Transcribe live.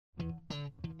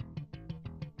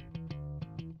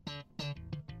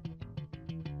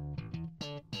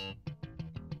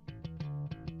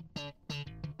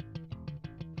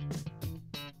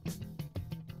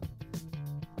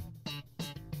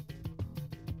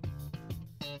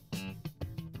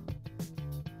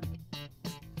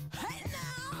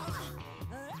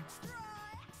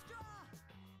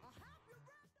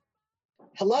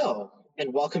Hello,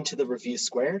 and welcome to the Review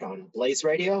Squared on Blaze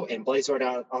Radio and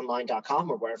BlazeRadioOnline.com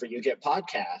or wherever you get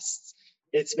podcasts.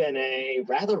 It's been a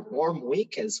rather warm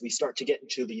week as we start to get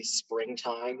into the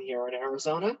springtime here in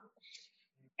Arizona.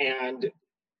 And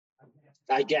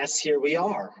I guess here we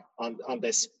are on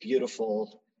this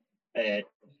beautiful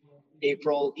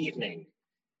April evening.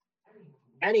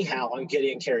 Anyhow, I'm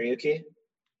Gideon Karaoke.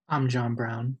 I'm John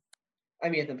Brown.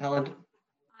 I'm Ethan Pelland.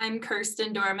 I'm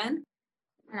Kirsten Dorman.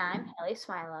 And I'm Ellie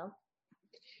Swilo.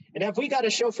 And have we got a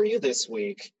show for you this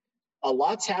week? A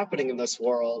lot's happening in this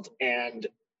world, and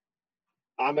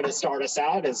I'm going to start us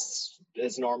out as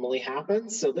normally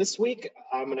happens. So this week,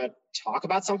 I'm going to talk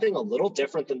about something a little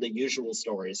different than the usual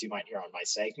stories you might hear on my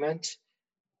segment.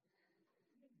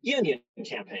 Union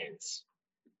campaigns.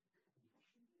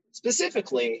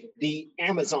 Specifically, the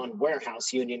Amazon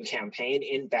Warehouse Union campaign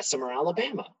in Bessemer,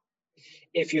 Alabama.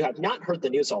 If you have not heard the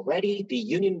news already, the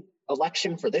union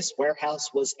election for this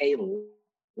warehouse was a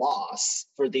loss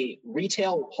for the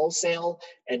retail, wholesale,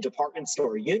 and department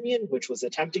store union, which was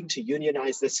attempting to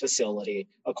unionize this facility,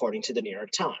 according to the New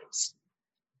York Times.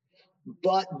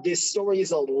 But this story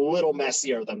is a little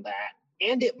messier than that,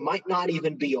 and it might not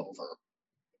even be over.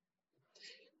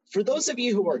 For those of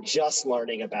you who are just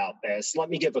learning about this, let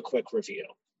me give a quick review.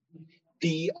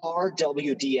 The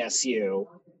RWDSU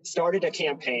started a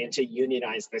campaign to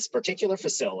unionize this particular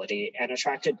facility and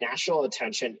attracted national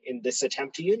attention in this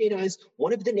attempt to unionize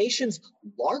one of the nation's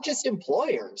largest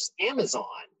employers, Amazon,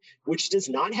 which does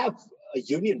not have a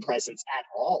union presence at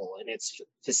all in its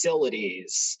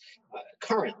facilities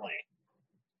currently.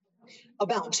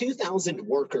 About 2,000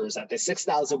 workers at the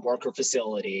 6,000 worker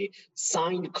facility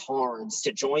signed cards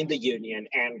to join the union,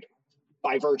 and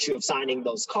by virtue of signing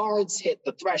those cards, hit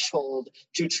the threshold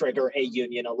to trigger a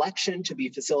union election to be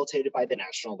facilitated by the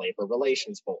National Labor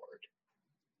Relations Board.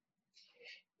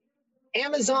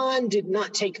 Amazon did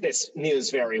not take this news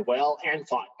very well and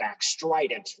fought back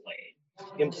stridently,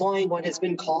 employing what has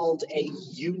been called a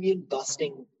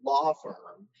union-busting law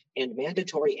firm and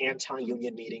mandatory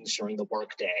anti-union meetings during the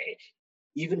workday,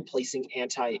 even placing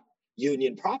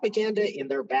anti-union propaganda in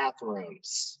their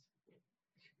bathrooms.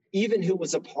 Even who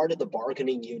was a part of the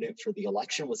bargaining unit for the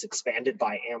election was expanded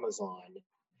by Amazon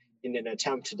in an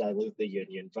attempt to dilute the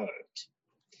union vote.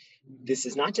 This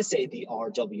is not to say the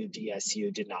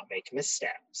RWDSU did not make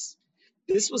missteps.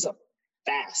 This was a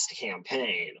fast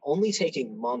campaign, only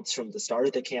taking months from the start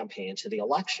of the campaign to the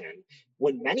election,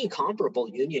 when many comparable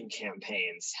union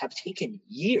campaigns have taken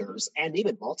years and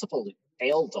even multiple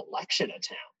failed election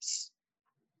attempts.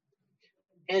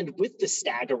 And with the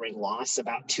staggering loss,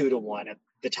 about 2-1 at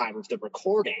the time of the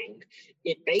recording,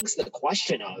 it begs the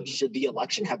question of, should the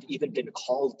election have even been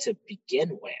called to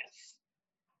begin with?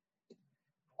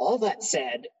 All that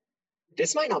said,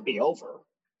 this might not be over.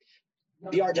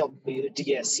 The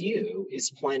RWDSU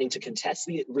is planning to contest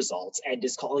the results and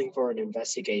is calling for an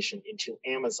investigation into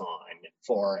Amazon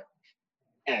for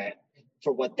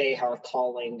what they are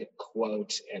calling,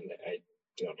 quote, and I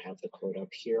don't have the quote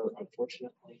up here,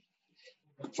 unfortunately,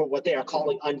 for what they are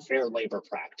calling unfair labor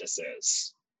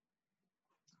practices.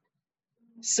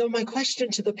 So my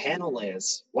question to the panel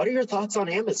is, what are your thoughts on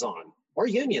Amazon or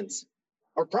unions?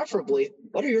 Or preferably,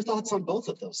 what are your thoughts on both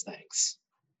of those things?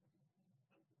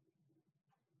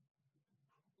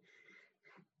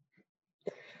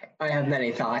 I have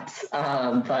many thoughts,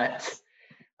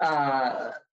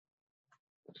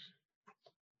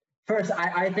 first,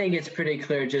 I think it's pretty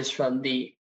clear just from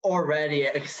the already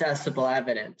accessible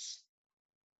evidence.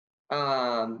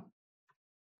 I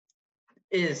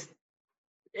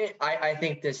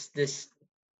think this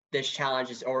challenge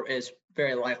is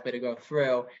very likely to go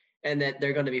through, and that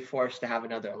they're going to be forced to have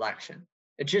another election.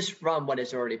 Just from what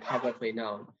is already publicly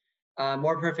known,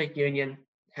 More Perfect Union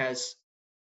has,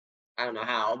 I don't know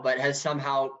how, but has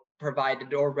somehow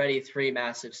provided already 3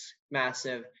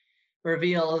 massive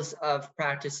reveals of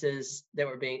practices that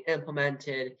were being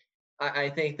implemented. I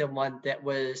think the one that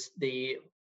was the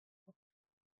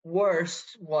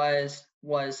worst was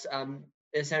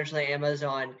essentially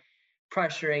Amazon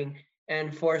pressuring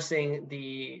and forcing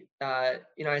the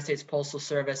United States Postal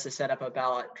Service to set up a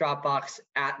ballot drop box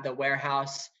at the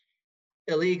warehouse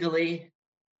illegally,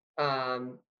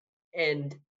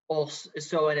 and also,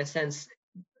 so in a sense,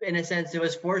 it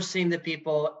was forcing the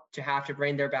people to have to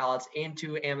bring their ballots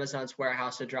into Amazon's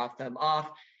warehouse to drop them off,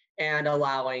 and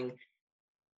allowing,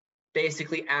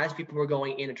 basically, as people were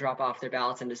going in to drop off their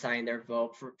ballots and deciding their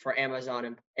vote, for Amazon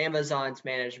and Amazon's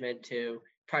management to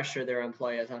pressure their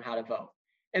employees on how to vote.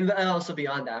 And also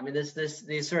beyond that, I mean,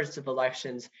 these sorts of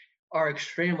elections are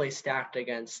extremely stacked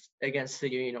against the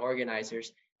union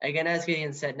organizers. Again, as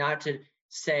Gideon said, not to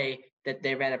say that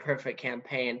they ran a perfect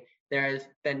campaign. There has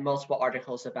been multiple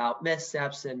articles about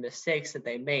missteps and mistakes that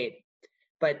they made,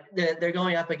 but they're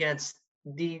going up against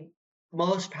the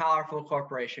most powerful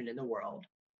corporation in the world,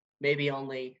 maybe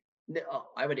only,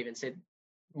 I would even say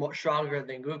more stronger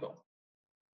than Google,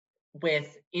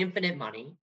 with infinite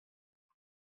money,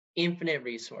 infinite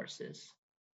resources,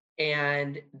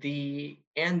 and the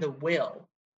will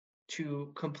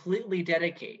to completely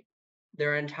dedicate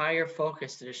their entire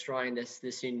focus to destroying this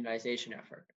unionization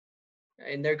effort.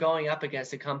 And they're going up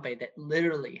against a company that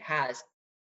literally has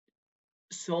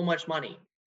so much money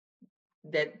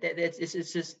that it's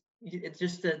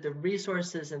just the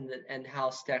resources and how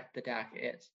stacked the deck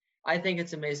is. I think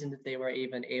it's amazing that they were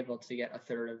even able to get a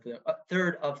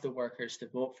third of the workers to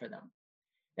vote for them.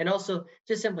 And also,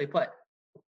 just simply put,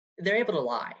 they're able to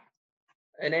lie.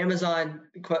 And Amazon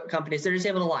companies, they're just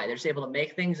able to lie. They're just able to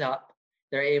make things up.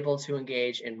 They're able to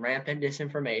engage in rampant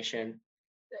disinformation.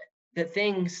 The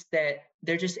things that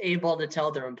they're just able to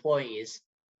tell their employees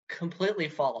completely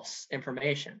false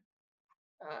information.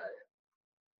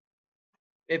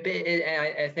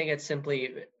 I think it's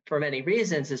simply, for many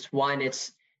reasons, it's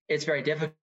very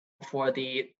difficult for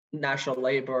the National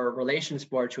Labor Relations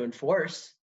Board to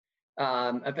enforce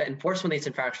when these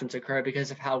infractions occur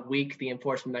because of how weak the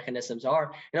enforcement mechanisms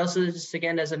are. And also, just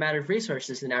again, as a matter of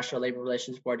resources, the National Labor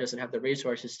Relations Board doesn't have the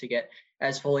resources to get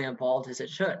as fully involved as it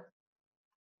should.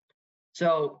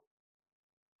 So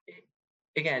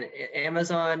again,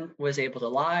 Amazon was able to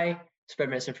lie, spread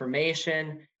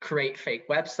misinformation, create fake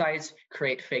websites,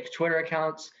 create fake Twitter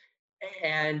accounts,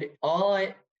 and all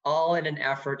in an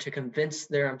effort to convince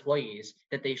their employees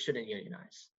that they shouldn't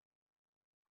unionize.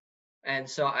 And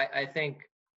so I think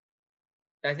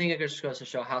it just goes to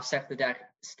show how stacked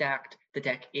the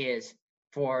deck is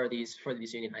for these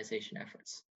unionization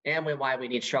efforts, and why we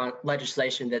need strong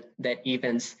legislation that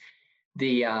evens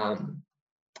the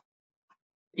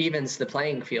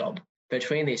playing field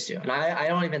between these two. And I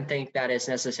don't even think that is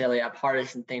necessarily a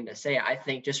partisan thing to say. I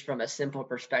think just from a simple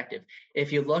perspective,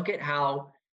 if you look at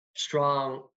how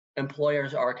strong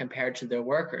employers are compared to their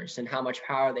workers and how much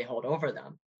power they hold over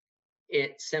them,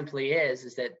 it simply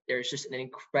is that there's just an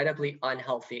incredibly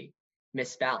unhealthy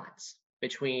misbalance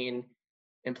between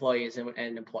employees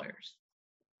and employers.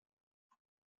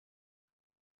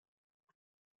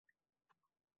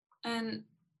 And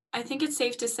I think it's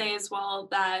safe to say as well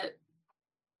that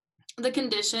the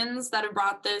conditions that have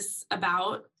brought this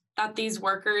about, that these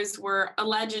workers were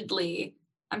allegedly,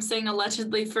 I'm saying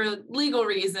allegedly for legal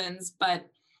reasons, but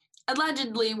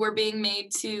allegedly were being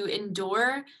made to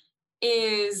endure,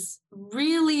 is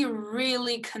really,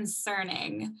 really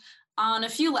concerning on a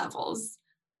few levels.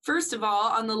 First of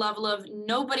all, on the level of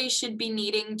nobody should be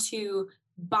needing to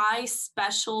buy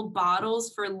special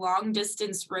bottles for long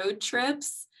distance road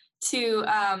trips to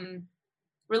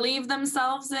relieve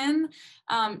themselves in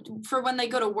for when they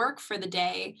go to work for the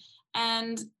day.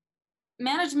 And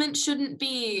management shouldn't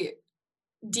be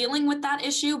dealing with that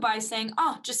issue by saying,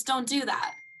 oh, just don't do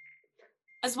that.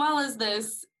 As well as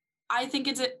this, I think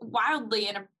it's wildly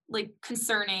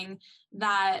concerning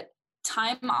that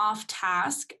time off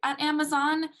task at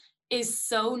Amazon is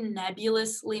so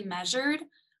nebulously measured.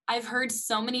 I've heard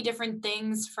so many different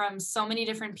things from so many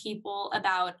different people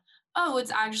about, oh,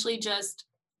 it's actually just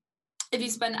if you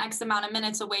spend X amount of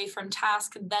minutes away from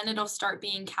task, then it'll start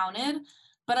being counted.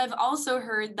 But I've also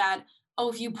heard that, oh,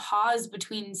 if you pause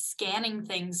between scanning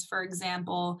things, for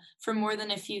example, for more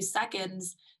than a few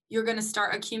seconds, you're going to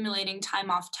start accumulating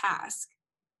time off task.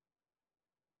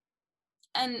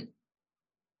 And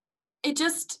it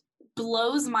just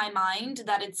blows my mind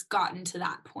that it's gotten to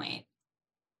that point,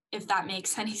 if that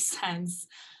makes any sense.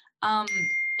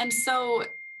 And so,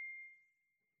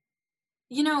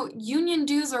 union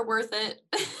dues are worth it.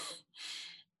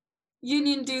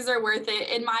 Union dues are worth it,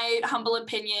 in my humble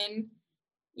opinion.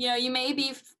 You may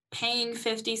be paying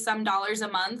 $50 some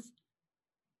a month,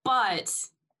 but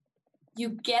you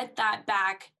get that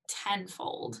back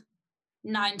tenfold,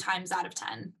 9 times out of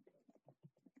 10.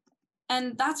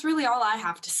 And that's really all I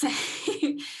have to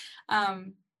say.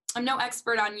 I'm no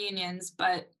expert on unions,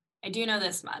 but I do know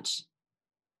this much.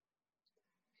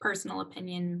 Personal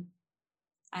opinion,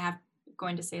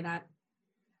 going to say that.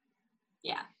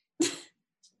 Yeah.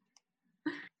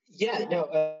 Yeah,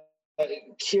 no,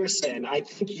 Kirsten, I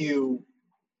think you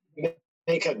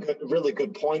make a really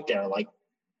good point there.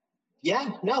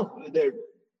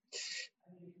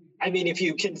 If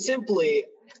you can simply,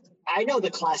 I know the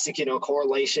classic,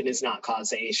 correlation is not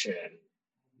causation.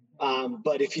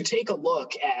 But if you take a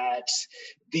look at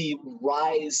the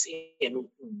rise in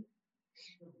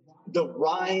the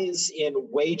rise in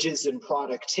wages and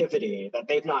productivity that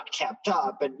they've not kept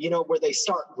up, and where they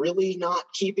start really not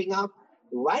keeping up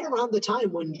right around the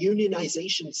time when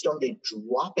unionization started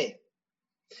dropping.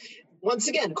 Once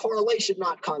again, correlation,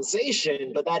 not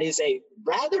causation, but that is a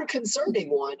rather concerning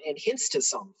one and hints to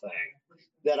something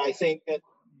that I think, that,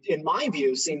 in my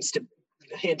view, seems to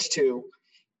hint to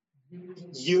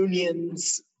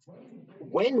unions,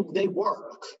 when they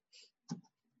work,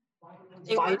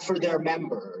 fight for their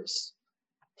members.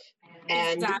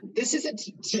 And this isn't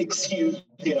to excuse,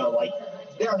 like,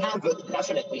 there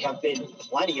definitely have been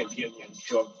plenty of unions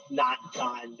who have not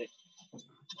done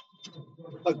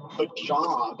a good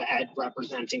job at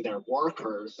representing their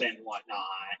workers and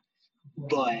whatnot.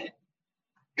 But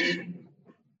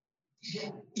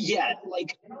yeah,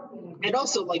 like, and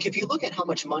also, like, if you look at how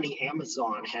much money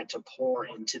Amazon had to pour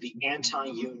into the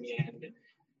anti-union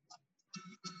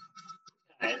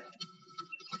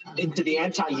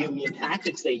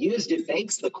tactics they used, it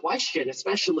begs the question,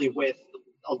 especially with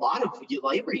a lot of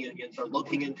labor unions are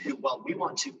looking into, well, we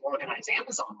want to organize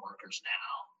Amazon workers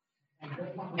now.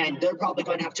 And they're probably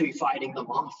going to have to be fighting them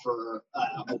off for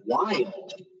a while.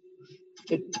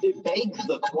 It begs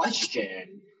the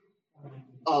question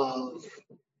of,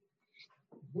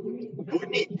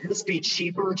 wouldn't it just be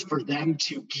cheaper for them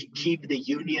to keep the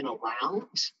union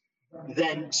around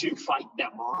than to fight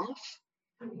them off?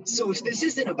 So if this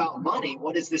isn't about money,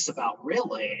 what is this about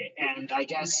really? And I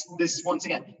guess this, once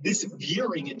again, this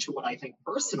veering into what I think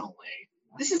personally,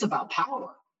 this is about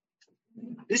power.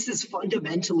 This is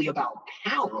fundamentally about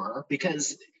power,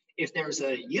 because if there's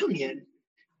a union,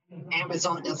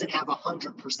 Amazon doesn't have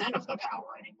 100% of the power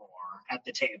anymore at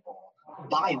the table.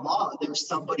 By law, there's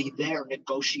somebody there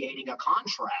negotiating a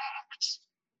contract.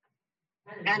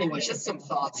 Anyway, just some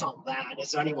thoughts on that.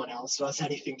 Is there anyone else who has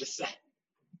anything to say?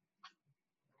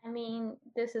 I mean,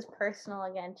 this is personal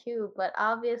again too, but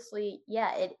obviously,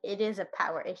 yeah, it is a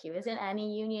power issue. Isn't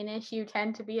any union issue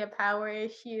tend to be a power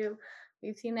issue?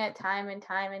 We've seen that time and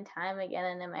time and time again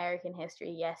in American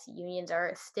history. Yes, unions are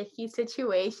a sticky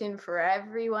situation for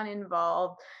everyone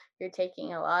involved. You're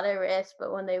taking a lot of risks,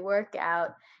 but when they work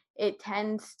out, it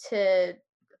tends to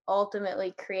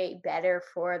ultimately create better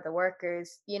for the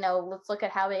workers. Let's look at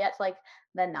how they get like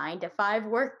the 9-to-5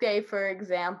 workday, for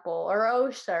example, or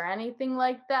OSHA or anything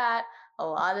like that. A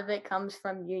lot of it comes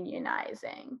from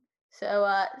unionizing.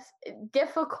 So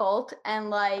difficult,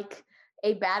 and like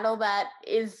a battle that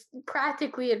is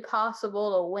practically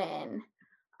impossible to win.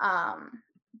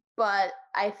 But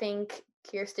I think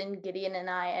Kirsten, Gideon, and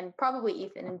I, and probably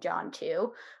Ethan and John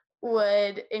too,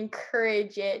 would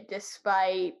encourage it,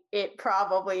 despite it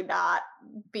probably not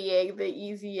being the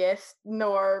easiest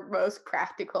nor most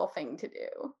practical thing to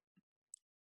do.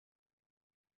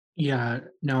 Yeah,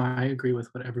 no, I agree with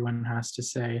what everyone has to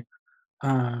say.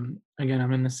 Again,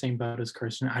 I'm in the same boat as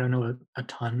Kirsten. I don't know a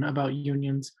ton about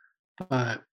unions,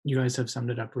 but you guys have summed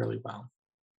it up really well.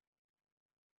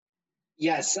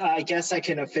 Yes, I guess I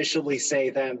can officially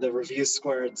say then the Review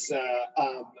Squared's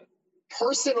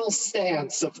personal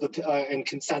stance of the and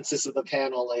consensus of the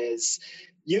panel is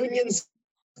unions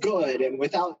good, and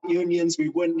without unions we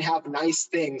wouldn't have nice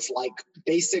things like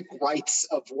basic rights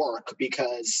of work,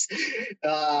 because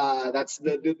that's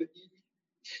the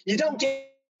you don't get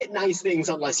nice things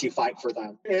unless you fight for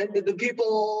them, and the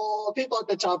people at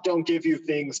the top don't give you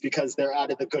things because they're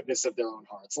out of the goodness of their own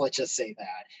hearts. Let's just say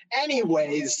that.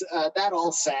 Anyways, that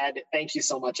all said, thank you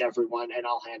so much everyone, and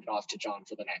I'll hand it off to John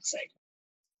for the next segment.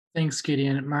 Thanks,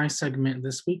 Gideon. My segment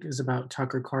this week is about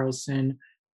Tucker Carlson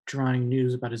drawing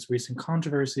news about his recent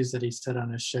controversies that he said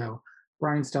on his show.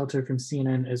 Brian Stelter from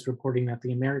CNN is reporting that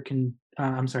the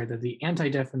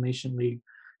Anti-Defamation League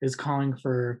is calling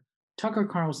for Tucker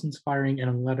Carlson's firing in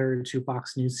a letter to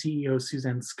Fox News CEO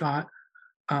Suzanne Scott.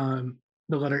 The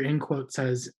letter, in quote,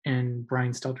 says in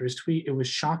Brian Stelter's tweet, "It was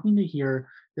shocking to hear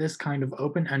this kind of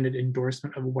open-ended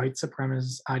endorsement of white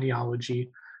supremacist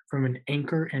ideology from an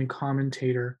anchor and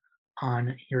commentator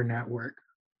on your network."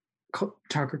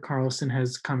 Tucker Carlson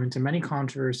has come into many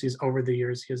controversies over the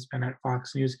years he has been at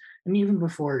Fox News, and even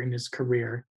before in his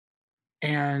career.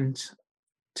 And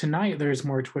tonight there's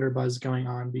more Twitter buzz going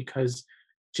on because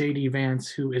J.D. Vance,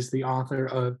 who is the author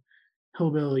of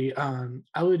Hillbilly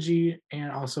Elegy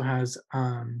and also has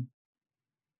a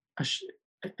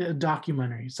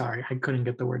documentary, sorry, I couldn't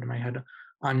get the word in my head,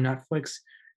 on Netflix.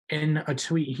 In a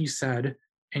tweet, he said,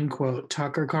 in quote,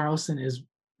 "Tucker Carlson is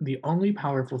the only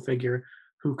powerful figure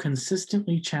who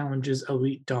consistently challenges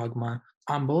elite dogma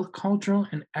on both cultural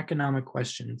and economic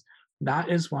questions. That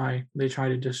is why they try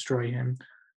to destroy him.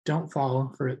 Don't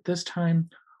fall for it this time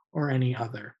or any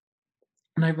other."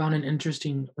 And I found an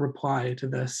interesting reply to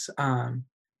this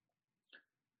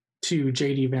to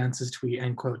J.D. Vance's tweet,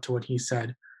 end quote, to what he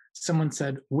said. Someone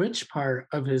said, which part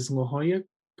of his La Jolla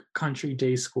Country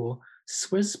Day School,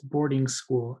 Swiss boarding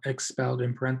school, expelled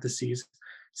in parentheses,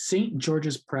 St.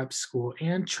 George's Prep School,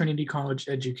 and Trinity College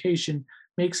education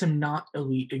makes him not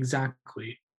elite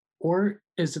exactly? Or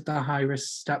is it the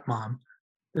high-risk stepmom?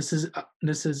 This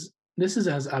is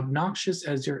as obnoxious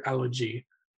as your elegy,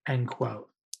 end quote.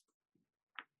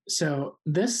 So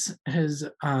this has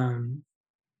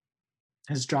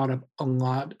drawn up a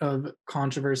lot of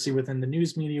controversy within the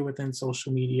news media, within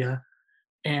social media,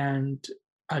 and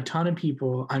a ton of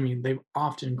people, I mean, they've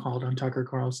often called on Tucker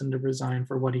Carlson to resign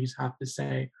for what he's had to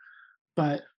say.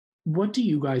 But what do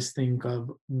you guys think of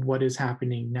what is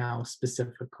happening now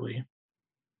specifically?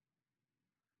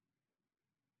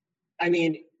 I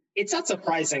mean, it's not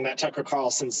surprising that Tucker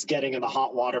Carlson's getting in the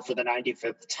hot water for the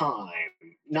 95th time.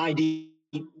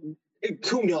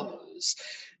 Who knows?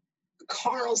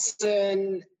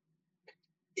 Carlson,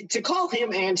 to call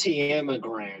him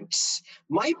anti-immigrant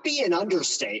might be an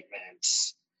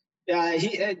understatement.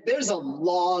 There's a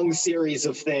long series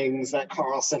of things that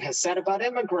Carlson has said about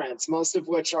immigrants, most of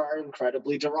which are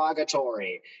incredibly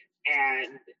derogatory.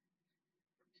 And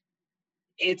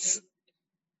he's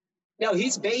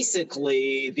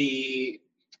basically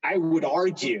I would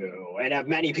argue, and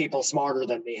many people smarter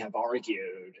than me have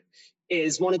argued,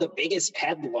 is one of the biggest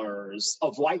peddlers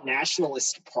of white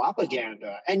nationalist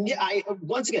propaganda. And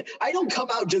once again, I don't come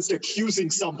out just accusing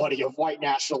somebody of white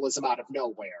nationalism out of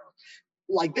nowhere.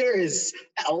 Like, there is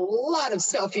a lot of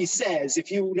stuff he says,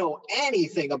 if you know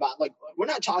anything about, like, we're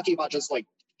not talking about just like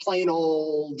plain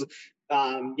old,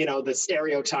 the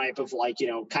stereotype of like,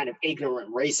 kind of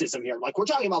ignorant racism here. Like, we're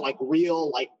talking about like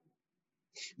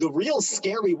the real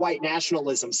scary white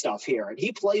nationalism stuff here. And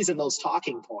he plays in those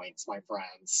talking points, my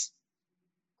friends.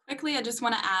 Quickly, I just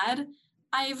want to add,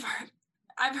 I've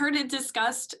heard it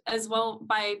discussed as well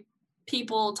by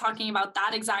people talking about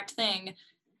that exact thing,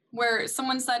 where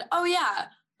someone said, oh yeah,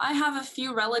 I have a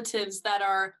few relatives that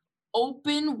are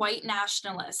open white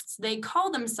nationalists. They call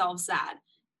themselves that.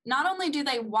 Not only do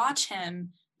they watch him,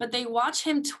 but they watch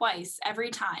him twice every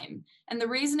time. And the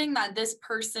reasoning that this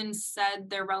person said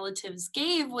their relatives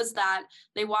gave was that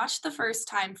they watched the first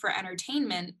time for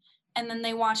entertainment, and then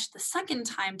they watched the second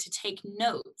time to take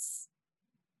notes.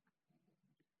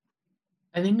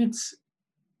 I think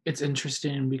it's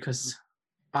interesting because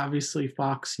obviously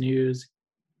Fox News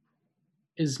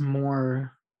is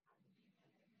more,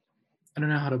 I don't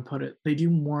know how to put it. They do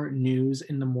more news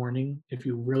in the morning, if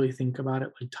you really think about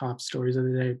it, like top stories of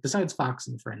the day, besides Fox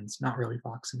and Friends, not really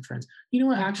Fox and Friends. You know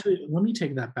what, actually, let me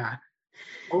take that back.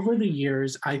 Over the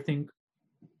years, I think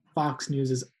Fox News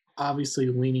is obviously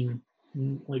leaning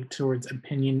like towards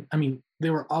opinion. I mean,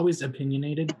 they were always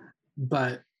opinionated,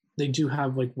 but they do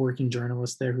have like working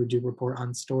journalists there who do report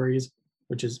on stories,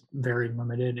 which is very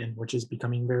limited and which is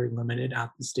becoming very limited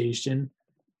at the station.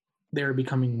 They're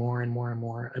becoming more and more and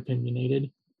more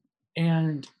opinionated.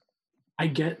 And I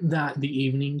get that the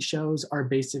evening shows are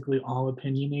basically all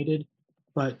opinionated,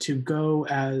 but to go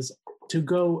as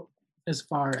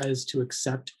far as to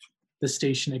accept the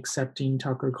station accepting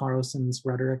Tucker Carlson's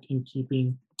rhetoric and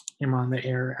keeping him on the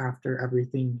air after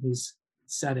everything he's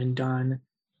said and done,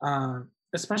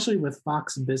 especially with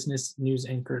Fox Business news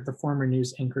anchor, the former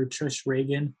news anchor Trish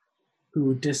Regan,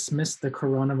 who dismissed the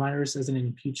coronavirus as an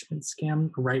impeachment scam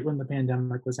right when the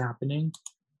pandemic was happening.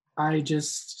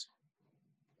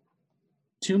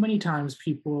 Too many times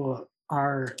people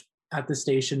are at the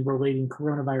station relating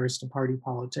coronavirus to party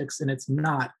politics, and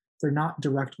they're not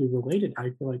directly related,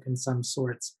 I feel like, in some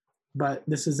sorts. But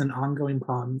this is an ongoing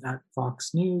problem at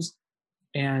Fox News.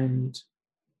 And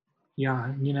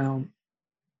yeah,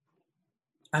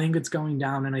 I think it's going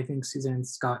down, and I think Suzanne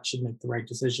Scott should make the right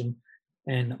decision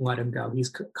and let him go. He's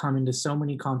come into so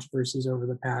many controversies over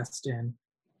the past, and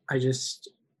I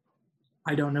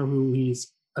don't know who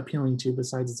he's appealing to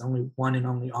besides its only one and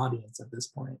only audience at this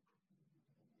point.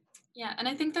 Yeah, and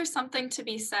I think there's something to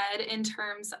be said in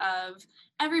terms of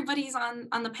everybody's on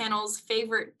the panel's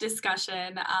favorite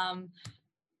discussion,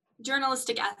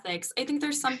 journalistic ethics. I think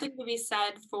there's something to be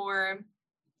said for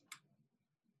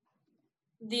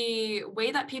the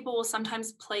way that people will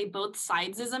sometimes play both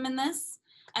sidesism in this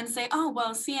and say, oh,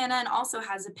 well, CNN also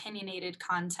has opinionated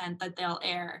content that they'll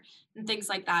air and things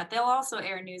like that. They'll also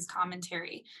air news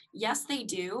commentary. Yes, they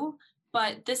do,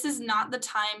 but this is not the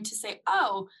time to say,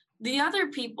 oh, the other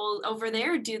people over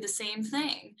there do the same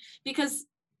thing. Because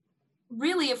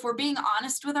really, if we're being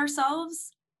honest with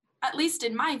ourselves, at least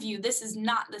in my view, this is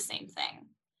not the same thing.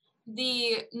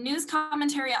 The news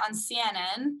commentary on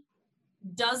CNN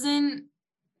doesn't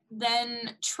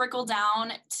then trickle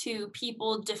down to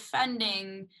people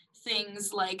defending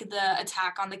things like the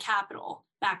attack on the Capitol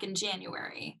back in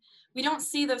January. We don't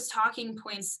see those talking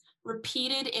points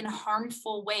repeated in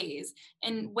harmful ways,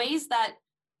 in ways that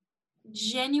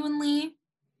genuinely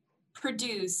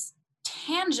produce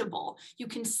tangible, you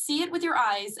can see it with your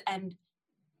eyes and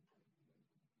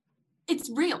it's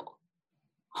real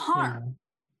harm.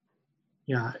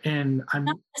 Yeah, and I'm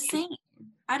not the same.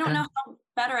 I don't know how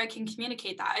better I can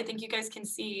communicate that. I think you guys can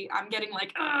see I'm getting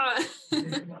like,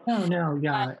 No,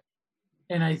 yeah.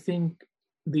 And I think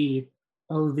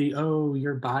you're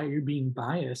being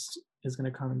biased is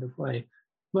going to come into play.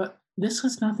 But this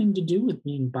has nothing to do with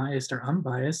being biased or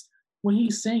unbiased. What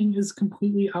he's saying is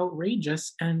completely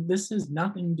outrageous, and this has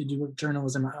nothing to do with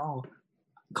journalism at all.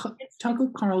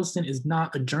 Tucker Carlson is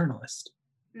not a journalist.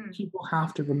 People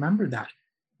have to remember that.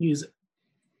 He's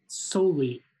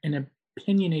solely an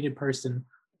opinionated person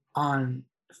on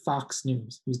Fox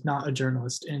News. He's not a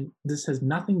journalist, and this has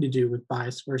nothing to do with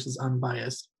biased versus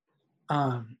unbiased.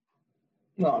 You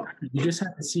just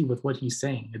have to see with what he's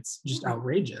saying. It's just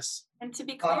outrageous. And to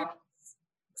be clear,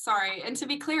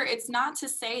 it's not to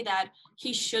say that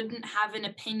he shouldn't have an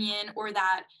opinion or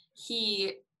that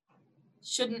he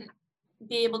shouldn't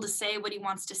be able to say what he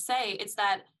wants to say. It's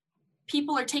that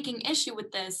people are taking issue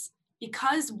with this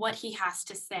because what he has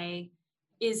to say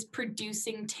is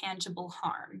producing tangible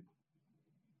harm.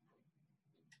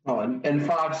 Oh, and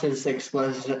Fox has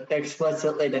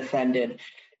explicitly defended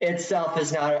itself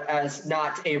as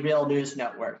not a real news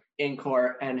network in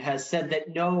court, and has said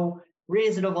that no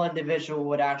reasonable individual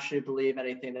would actually believe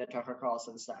anything that Tucker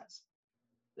Carlson says.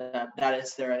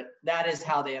 That is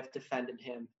how they have defended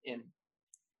him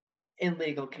in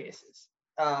legal cases.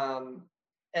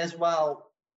 As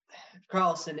well,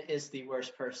 Carlson is the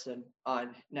worst person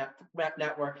on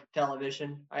network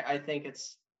television. I think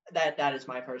that is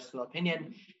my personal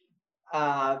opinion.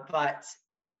 But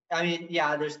I mean,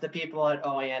 yeah, there's the people at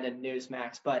OAN and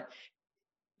Newsmax, but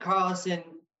Carlson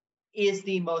is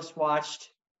the most watched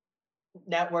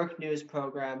network news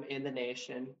program in the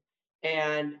nation.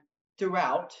 And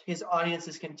throughout, his audience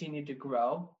has continued to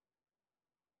grow.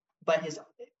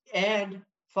 And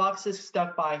Fox has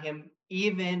stuck by him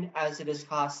even as it has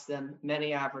cost them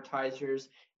many advertisers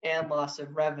and loss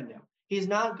of revenue. He's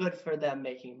not good for them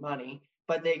making money,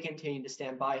 but they continue to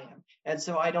stand by him. And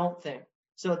so I don't think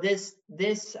so. This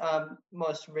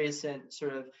most recent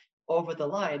sort of over the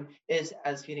line is,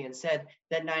 as Gideon said,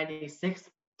 the 96th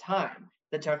time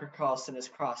that Tucker Carlson has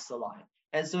crossed the line.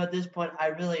 And so at this point, I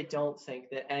really don't think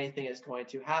that anything is going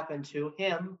to happen to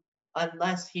him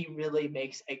unless he really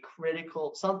makes a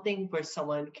critical something where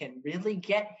someone can really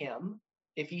get him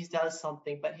if he does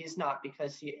something, but he's not,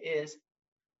 because he is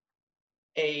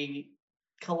a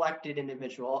collected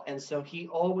individual. And so he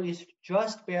always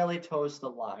just barely toes the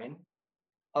line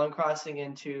on crossing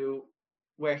into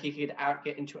where he could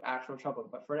get into actual trouble.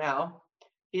 But for now,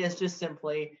 he is just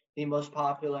simply the most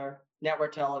popular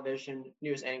network television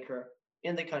news anchor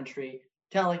in the country,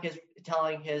 telling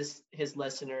his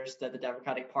listeners that the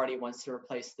Democratic Party wants to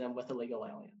replace them with illegal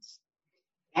aliens.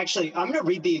 Actually, I'm going to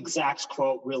read the exact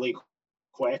quote really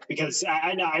quick because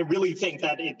I really think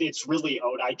that it's really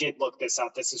owed. I did look this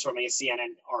up. This is from a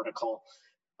CNN article.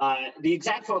 The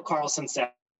exact quote Carlson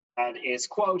said is,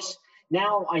 quote,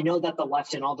 "Now I know that the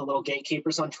left and all the little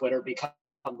gatekeepers on Twitter become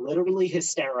literally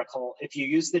hysterical if you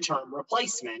use the term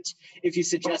replacement, if you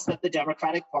suggest that the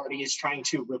Democratic Party is trying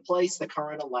to replace the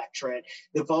current electorate,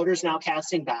 the voters now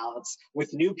casting ballots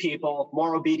with new people,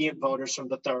 more obedient voters from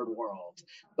the third world.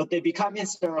 But they become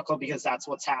hysterical because that's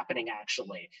what's happening,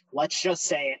 actually. Let's just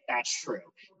say that's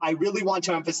true." I really want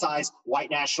to emphasize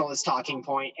white nationalist talking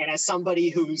point, and as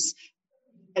somebody whose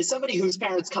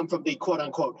parents come from the quote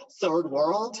unquote third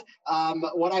world,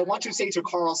 what I want to say to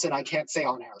Carlson, I can't say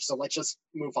on air. So let's just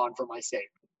move on from my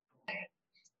statement.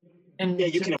 And yeah,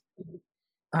 you can.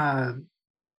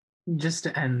 Just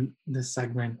to end this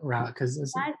segment, because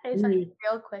can I say something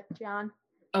real quick, John?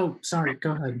 Oh, sorry.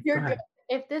 Go ahead. You're good.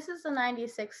 If this is the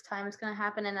 96th time, it's going to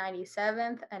happen in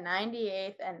 97th and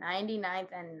 98th and 99th,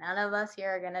 and none of us here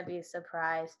are going to be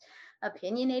surprised.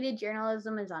 Opinionated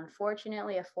journalism is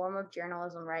unfortunately a form of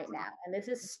journalism right now. And this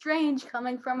is strange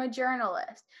coming from a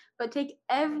journalist, but take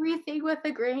everything with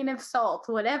a grain of salt.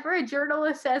 Whatever a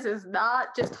journalist says is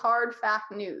not just hard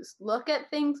fact news. Look at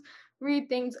things, read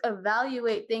things,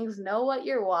 evaluate things, know what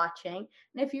you're watching.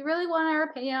 And if you really want our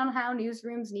opinion on how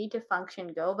newsrooms need to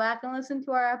function, go back and listen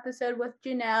to our episode with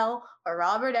Janelle or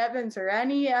Robert Evans or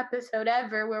any episode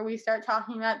ever where we start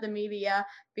talking about the media,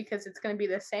 because it's going to be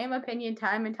the same opinion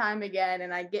time and time again.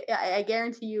 And I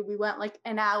guarantee you we went like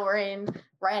an hour in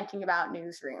ranting about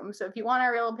newsrooms. So if you want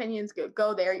our real opinions,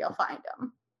 go there, you'll find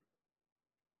them.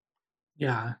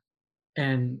 Yeah.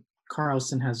 And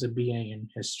Carlson has a BA in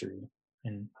history,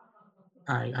 and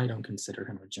I don't consider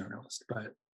him a journalist,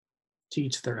 but to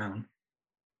each their own.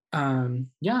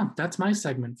 Yeah, that's my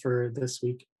segment for this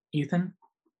week. Ethan?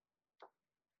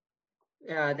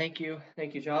 Yeah, thank you,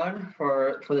 John,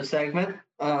 for the segment.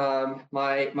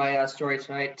 My story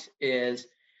tonight is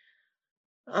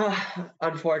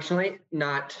unfortunately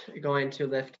not going to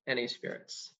lift any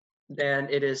spirits. And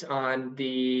it is on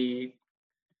the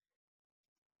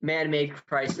man-made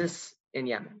crisis in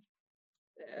Yemen.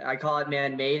 I call it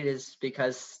man-made is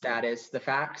because that is the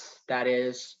facts. That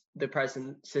is the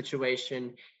present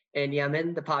situation in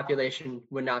Yemen. The population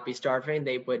would not be starving.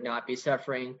 They would not be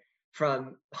suffering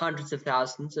from hundreds of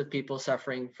thousands of people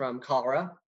suffering from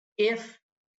cholera if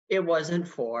it wasn't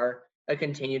for a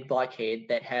continued blockade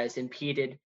that has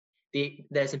impeded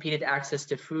access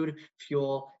to food,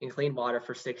 fuel, and clean water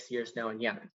for 6 years now in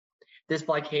Yemen. This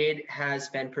blockade has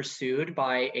been pursued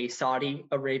by a Saudi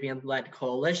Arabian-led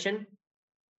coalition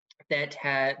that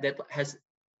has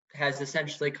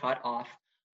essentially cut off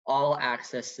all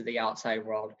access to the outside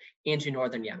world into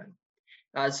northern Yemen.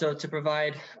 So to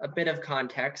provide a bit of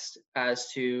context as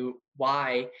to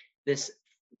why this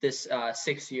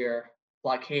 6-year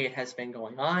blockade has been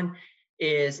going on,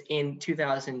 is in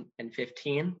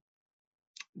 2015,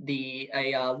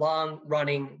 a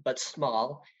long-running but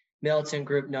small militant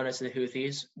group known as the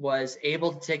Houthis was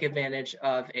able to take advantage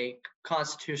of a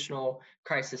constitutional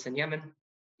crisis in Yemen,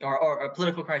 or a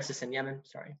political crisis in Yemen,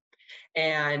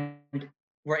 and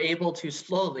were able to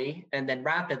slowly and then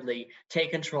rapidly take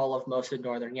control of most of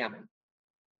northern Yemen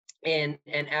in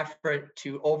an effort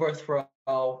to overthrow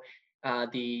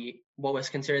what was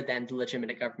considered then the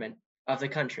legitimate government of the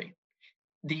country.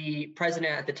 The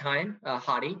president at the time,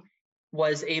 Hadi,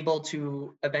 was able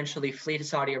to eventually flee to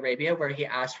Saudi Arabia, where he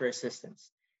asked for assistance.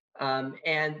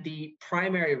 And the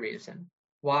primary reason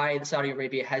why Saudi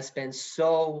Arabia has been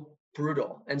so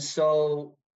brutal and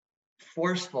so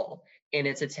forceful in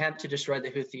its attempt to destroy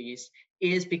the Houthis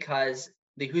is because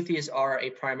the Houthis are a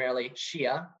primarily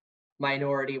Shia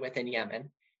minority within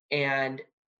Yemen and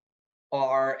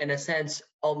are, in a sense,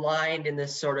 aligned in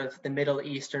this sort of the Middle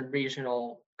Eastern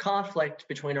regional conflict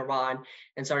between Iran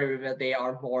and Saudi Arabia. They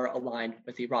are more aligned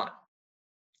with Iran.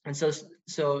 And so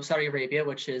Saudi Arabia,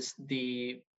 which is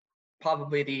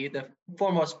probably the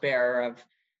foremost bearer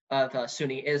of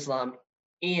Sunni Islam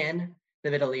in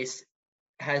the Middle East,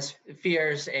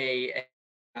 fears a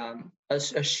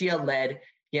Shia-led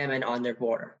Yemen on their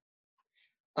border.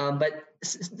 But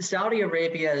Saudi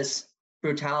Arabia's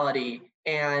brutality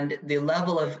and the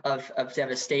level of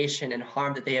devastation and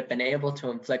harm that they have been able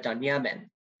to inflict on Yemen,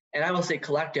 and I will say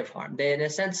collective harm, in a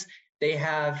sense, they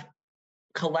have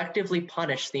collectively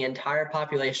punished the entire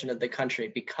population of the country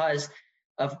because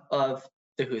of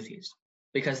the Houthis,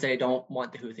 because they don't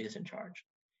want the Houthis in charge.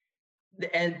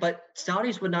 But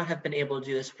Saudis would not have been able to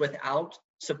do this without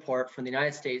support from the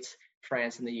United States,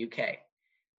 France, and the UK.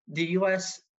 The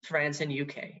US, France, and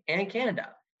UK, and Canada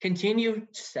continue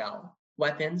to sell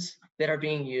weapons that are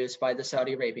being used by the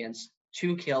Saudi Arabians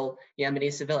to kill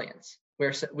Yemeni civilians.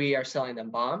 We are selling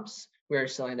them bombs, we are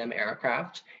selling them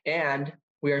aircraft, and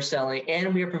we are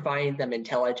providing them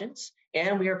intelligence,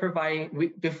 and we are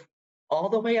providing, all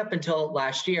the way up until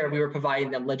last year, we were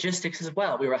providing them logistics as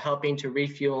well. We were helping to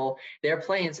refuel their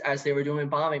planes as they were doing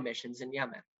bombing missions in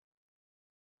Yemen.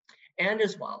 And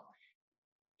as well,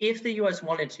 if the US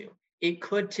wanted to, it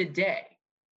could today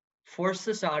force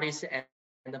the Saudis to end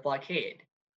the blockade,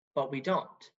 but we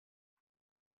don't.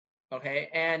 Okay,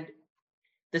 and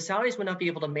the Saudis would not be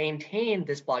able to maintain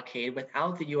this blockade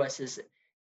without the US's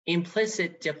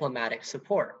implicit diplomatic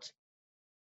support.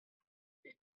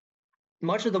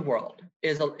 Much of the world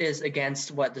is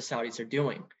against what the Saudis are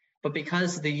doing, but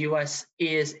because the US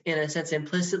is, in a sense,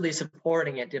 implicitly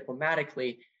supporting it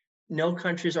diplomatically, no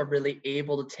countries are really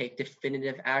able to take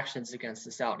definitive actions against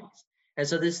the Saudis. And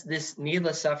so this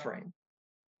needless suffering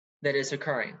that is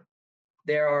occurring,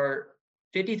 there are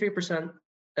 53%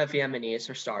 of Yemenis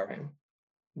are starving.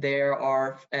 There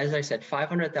are, as I said,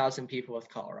 500,000 people with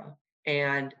cholera,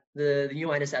 and the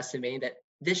UN is estimating that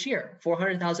this year,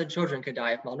 400,000 children could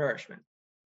die of malnourishment.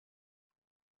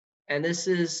 And this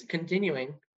is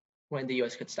continuing when the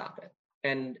US could stop it.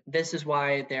 And this is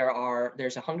why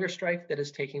there's a hunger strike that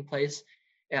is taking place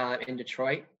in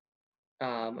Detroit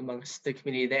amongst the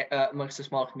community there, amongst the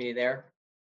small community there,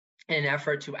 in an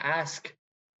effort to ask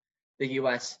the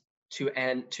US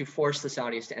to force the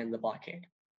Saudis to end the blockade.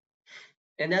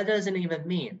 And that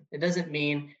doesn't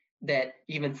mean that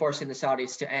even forcing the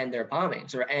Saudis to end their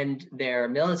bombings or end their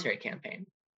military campaign,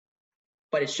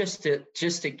 but it's just to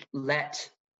let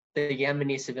the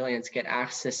Yemeni civilians get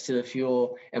access to the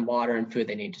fuel and water and food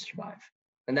they need to survive.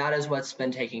 And that is what's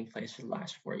been taking place for the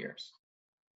last 4 years.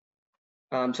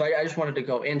 So I just wanted to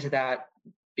go into that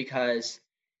because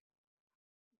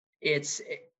it's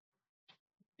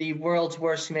the world's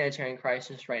worst humanitarian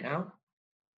crisis right now,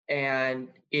 and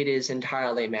it is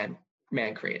entirely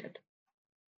man-created.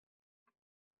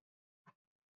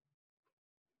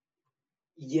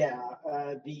 Yeah,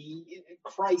 the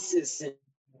crisis in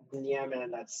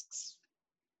Yemen that's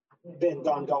been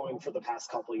ongoing for the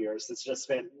past couple of years, it's just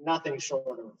been nothing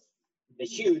short of a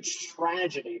huge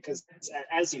tragedy because,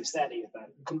 as you said, Ethan,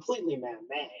 completely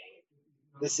man-made.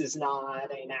 This is not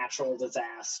a natural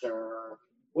disaster,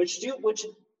 which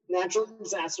natural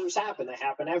disasters happen. They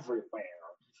happen everywhere,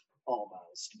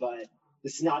 almost. But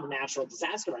this is not a natural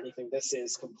disaster or anything. This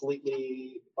is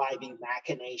completely by the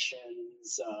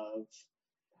machinations of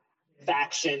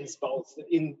factions, both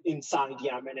inside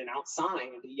Yemen and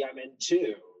outside Yemen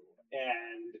too.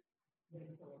 And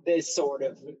this sort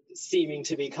of seeming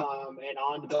to become an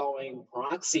ongoing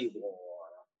proxy war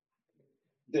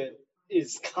that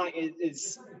is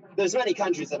there's many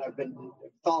countries that have been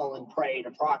fallen prey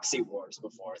to proxy wars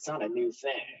before. It's not a new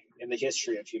thing in the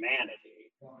history of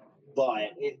humanity, but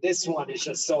this one is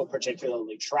just so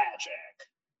particularly tragic.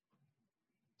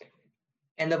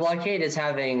 And the blockade is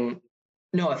having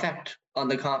no effect on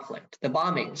the conflict. The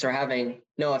bombings are having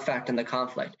no effect on the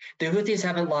conflict. The Houthis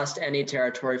haven't lost any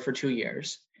territory for 2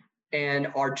 years and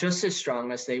are just as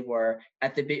strong as they were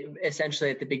essentially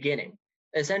at the beginning.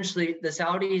 Essentially, the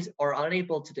Saudis are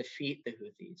unable to defeat the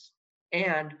Houthis.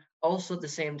 And also at the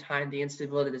same time, the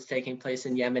instability that's taking place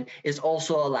in Yemen is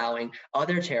also allowing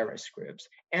other terrorist groups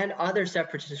and other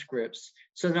separatist groups.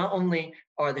 So not only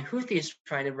are the Houthis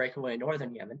trying to break away in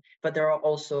northern Yemen, but there are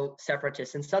also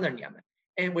separatists in southern Yemen,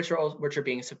 and which are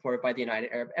being supported by the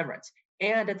United Arab Emirates.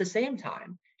 And at the same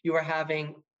time, you are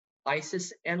having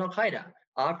ISIS and Al-Qaeda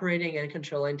operating and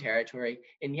controlling territory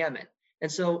in Yemen.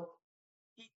 And so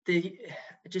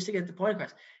just to get the point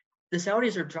across, the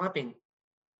Saudis are dropping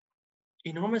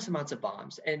enormous amounts of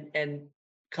bombs and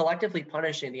collectively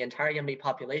punishing the entire Yemeni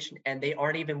population, and they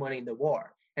aren't even winning the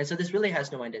war. And so this really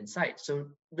has no end in sight. So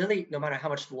really, no matter how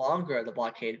much longer the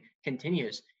blockade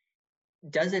continues,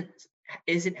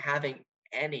 isn't having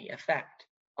any effect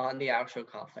on the actual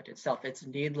conflict itself. It's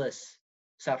needless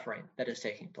suffering that is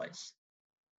taking place.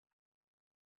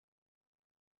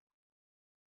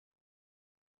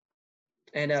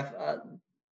 And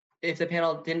if the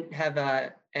panel didn't have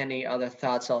any other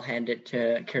thoughts, I'll hand it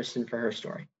to Kirsten for her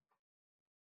story.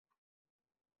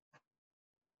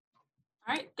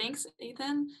 All right, thanks,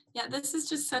 Ethan. Yeah, this is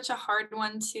just such a hard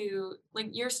one to, like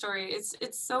your story, it's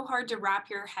so hard to wrap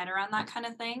your head around that kind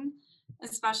of thing,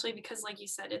 especially because, like you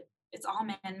said, it's all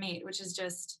man-made, which is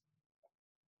just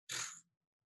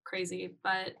crazy.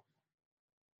 But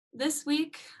this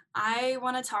week, I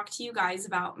want to talk to you guys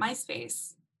about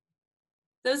MySpace.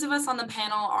 Those of us on the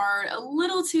panel are a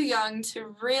little too young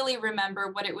to really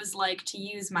remember what it was like to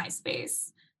use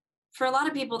MySpace. For a lot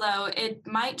of people, though, it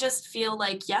might just feel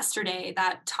like yesterday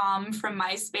that Tom from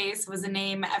MySpace was a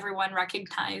name everyone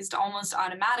recognized almost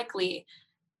automatically.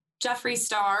 Jeffree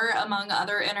Star, among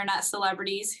other internet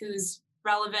celebrities whose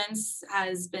relevance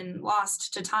has been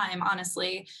lost to time,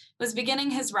 honestly, was beginning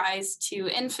his rise to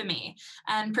infamy,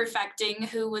 and perfecting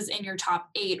who was in your top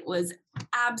 8 was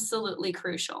absolutely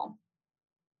crucial.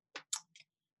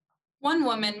 One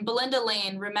woman, Belinda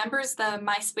Lane, remembers the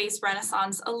MySpace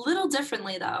renaissance a little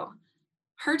differently, though.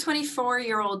 Her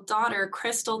 24-year-old daughter,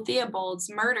 Crystal Theobald's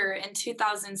murder in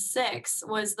 2006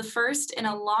 was the first in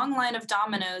a long line of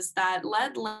dominoes that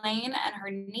led Lane and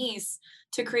her niece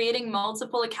to creating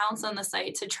multiple accounts on the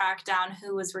site to track down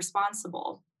who was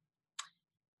responsible.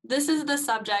 This is the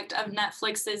subject of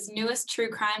Netflix's newest true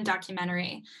crime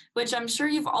documentary, which I'm sure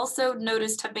you've also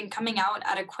noticed have been coming out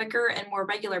at a quicker and more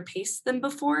regular pace than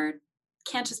before.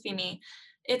 Can't just be me.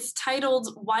 It's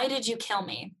titled, Why Did You Kill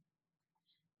Me?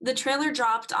 The trailer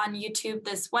dropped on YouTube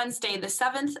this Wednesday, the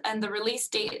 7th, and the release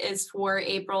date is for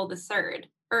April the 3rd,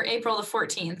 or April the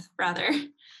 14th, rather.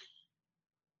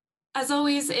 As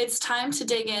always, it's time to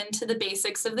dig into the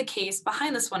basics of the case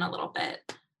behind this one a little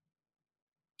bit.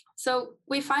 So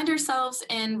we find ourselves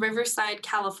in Riverside,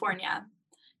 California.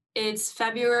 It's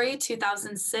February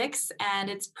 2006, and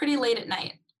it's pretty late at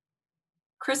night.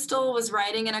 Crystal was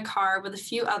riding in a car with a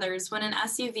few others when an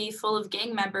SUV full of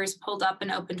gang members pulled up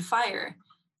and opened fire.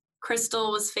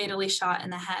 Crystal was fatally shot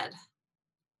in the head.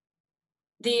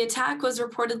 The attack was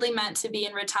reportedly meant to be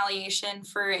in retaliation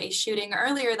for a shooting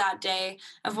earlier that day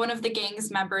of one of the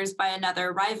gang's members by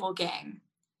another rival gang.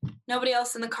 Nobody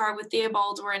else in the car with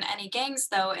Theobald were in any gangs,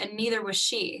 though, and neither was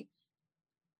she.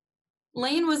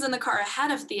 Lane was in the car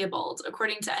ahead of Theobald,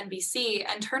 according to NBC,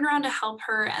 and turned around to help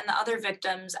her and the other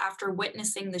victims after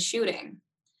witnessing the shooting.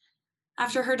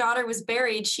 After her daughter was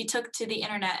buried, she took to the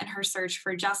internet in her search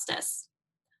for justice.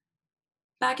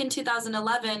 Back in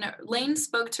 2011, Lane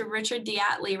spoke to Richard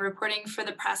Diatley, reporting for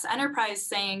the Press Enterprise,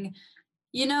 saying,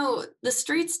 "You know, the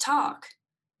streets talk.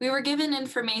 We were given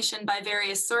information by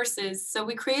various sources, so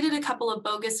we created a couple of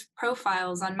bogus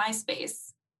profiles on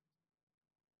MySpace."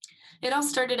 It all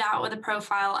started out with a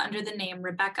profile under the name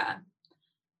Rebecca.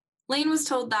 Lane was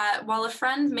told that while a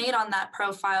friend made on that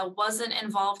profile wasn't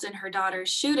involved in her daughter's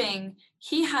shooting,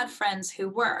 he had friends who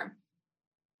were.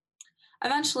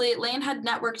 Eventually, Lane had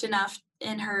networked enough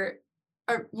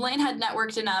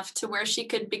to where she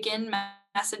could begin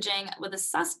messaging with a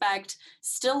suspect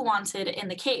still wanted in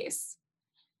the case.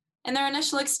 In their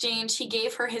initial exchange, he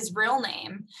gave her his real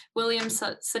name, William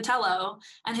Sotelo,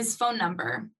 and his phone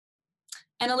number.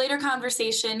 In a later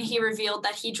conversation, he revealed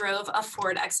that he drove a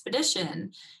Ford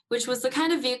Expedition, which was the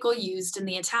kind of vehicle used in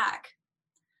the attack.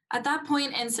 At that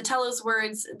point, in Sotelo's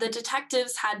words, the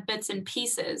detectives had bits and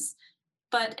pieces,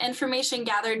 but information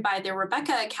gathered by the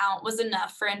Rebecca account was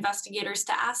enough for investigators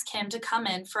to ask him to come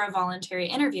in for a voluntary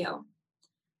interview.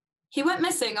 He went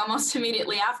missing almost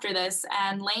immediately after this,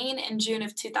 and Lane, in June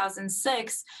of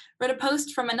 2006, wrote a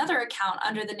post from another account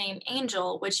under the name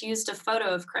Angel, which used a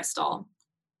photo of Crystal.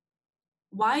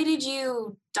 "Why did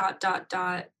you ...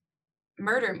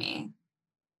 murder me?"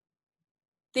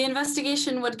 The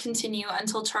investigation would continue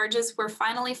until charges were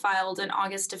finally filed in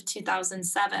August of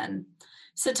 2007.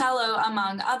 Sotelo,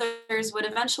 among others, would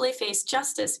eventually face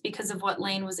justice because of what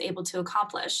Lane was able to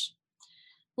accomplish.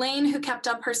 Lane, who kept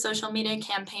up her social media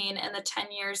campaign in the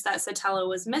 10 years that Sotelo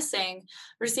was missing,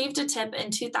 received a tip in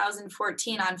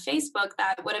 2014 on Facebook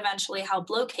that would eventually help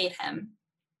locate him.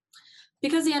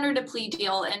 Because he entered a plea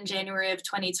deal in January of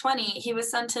 2020, he was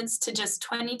sentenced to just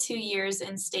 22 years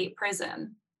in state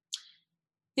prison.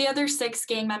 The other 6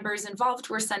 gang members involved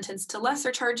were sentenced to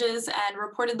lesser charges and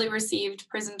reportedly received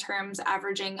prison terms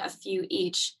averaging a few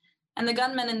each. And the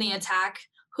gunman in the attack,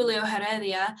 Julio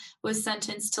Heredia, was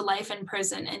sentenced to life in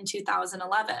prison in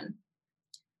 2011.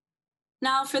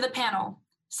 Now for the panel.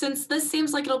 Since this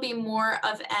seems like it'll be more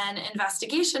of an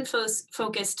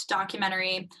investigation-focused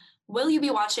documentary, will you be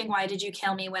watching Why Did You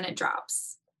Kill Me when it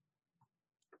drops?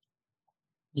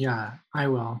 Yeah, I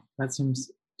will. That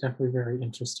seems definitely very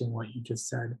interesting what you just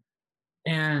said.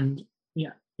 And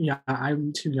yeah,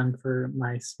 I'm too young for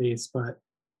MySpace, but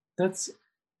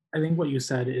I think what you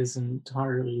said is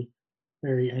entirely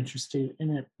very interesting.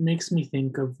 And it makes me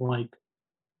think of like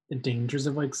the dangers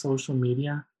of like social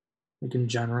media, like in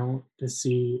general, to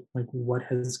see like what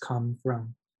has come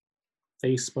from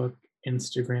Facebook,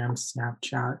 Instagram,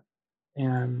 Snapchat,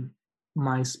 and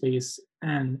MySpace,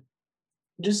 and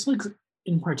just like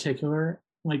in particular,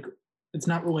 like it's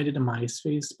not related to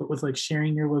MySpace, but with like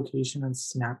sharing your location on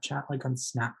Snapchat, like on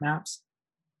Snap Maps,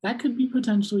 that could be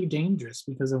potentially dangerous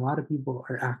because a lot of people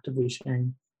are actively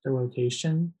sharing their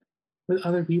location with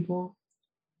other people,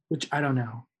 which I don't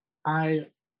know. I'm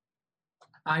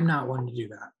not one to do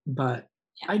that, but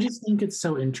I just think it's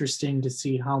so interesting to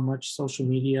see how much social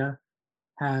media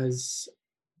has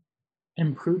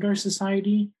improved our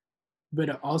society, but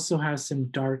it also has some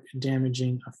dark,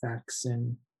 damaging effects.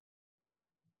 And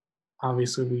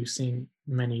obviously, we've seen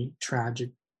many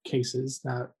tragic cases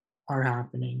that are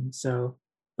happening. So,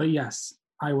 but yes,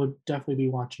 I would definitely be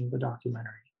watching the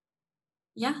documentary.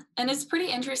 Yeah, and it's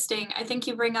pretty interesting. I think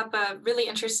you bring up a really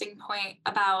interesting point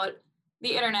about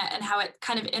the internet and how it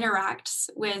kind of interacts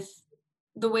with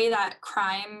the way that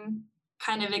crime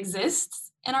kind of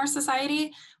exists in our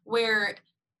society, where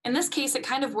in this case, it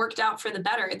kind of worked out for the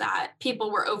better that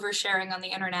people were oversharing on the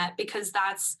internet because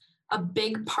that's a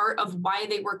big part of why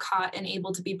they were caught and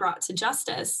able to be brought to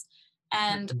justice.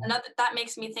 And that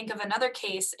makes me think of another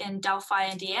case in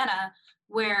Delphi, Indiana,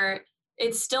 where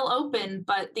it's still open,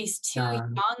 but these 2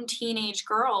 young teenage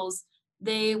girls,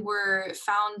 they were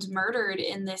found murdered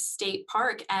in this state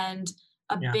park. And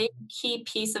a big key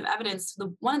piece of evidence,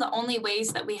 one of the only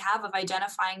ways that we have of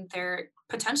identifying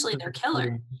potentially their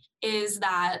killer, is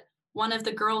that one of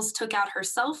the girls took out her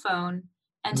cell phone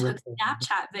and took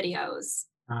Snapchat videos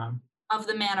of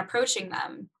the man approaching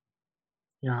them.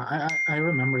 Yeah, I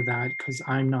remember that because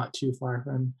I'm not too far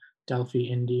from Delphi,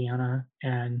 Indiana,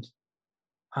 and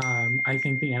I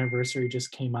think the anniversary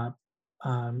just came up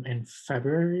in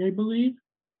February, I believe.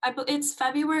 It's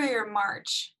February or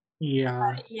March.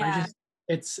 Yeah,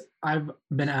 I've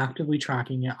been actively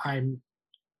tracking it. I'm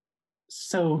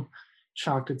so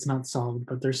shocked it's not solved,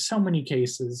 but there's so many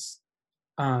cases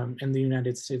in the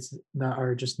United States that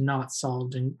are just not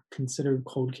solved and considered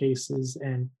cold cases,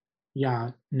 and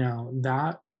Yeah, no,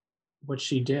 that what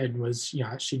she did was,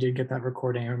 yeah, she did get that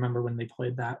recording. I remember when they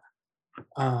played that.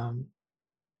 Um,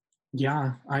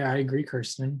 yeah, I agree,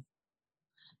 Kirsten.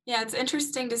 Yeah, it's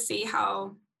interesting to see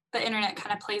how the internet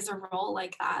kind of plays a role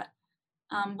like that.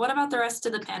 What about the rest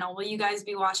of the panel? Will you guys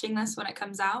be watching this when it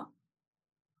comes out?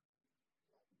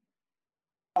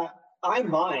 I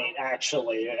might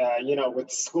actually,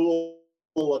 with school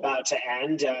about to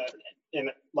end in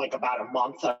like about a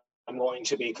month, I'm going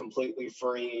to be completely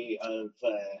free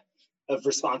of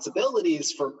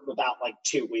responsibilities for about like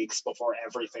 2 weeks before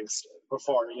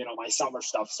my summer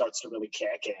stuff starts to really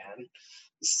kick in.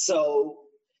 So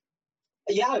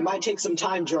yeah, I might take some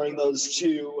time during those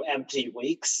 2 empty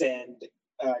weeks and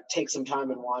take some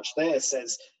time and watch this.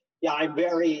 As yeah, I'm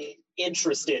very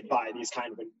interested by these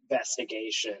kind of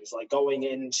investigations, like going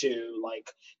into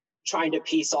like trying to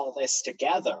piece all this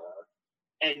together.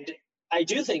 And I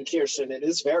do think, Kirsten, it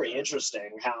is very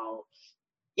interesting how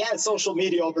yeah, social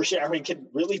media oversharing can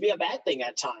really be a bad thing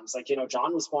at times. Like,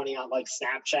 John was pointing out like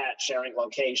Snapchat sharing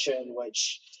location,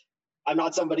 which I'm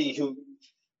not somebody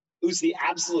who's the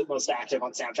absolute most active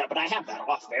on Snapchat, but I have that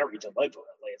off very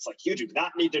deliberately. It's like, you do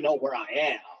not need to know where I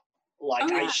am. Like,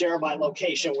 Oh, I yeah. share my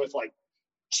location with like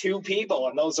 2 people,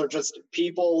 and those are just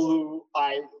people who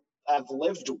I have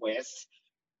lived with.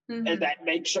 Mhm. And that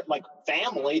makes sure, like,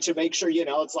 family, to make sure,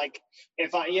 it's like,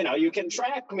 if you can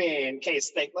track me in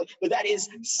case they, like, but that is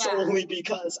solely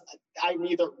because I'm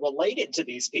either related to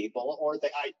these people or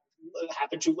that I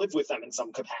happen to live with them in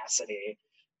some capacity.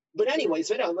 But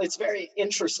anyways, it's very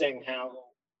interesting how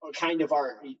kind of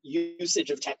our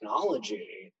usage of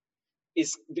technology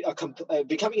is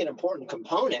becoming an important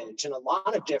component in a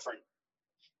lot of different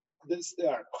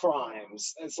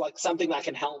crimes. It's like something that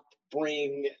can help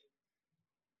bring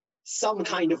some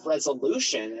kind of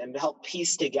resolution and help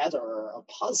piece together a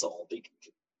puzzle,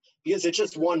 because it's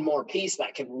just one more piece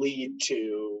that can lead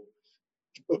to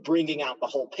bringing out the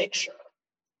whole picture.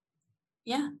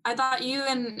 Yeah, I thought you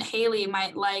and Haley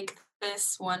might like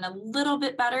this one a little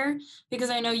bit better because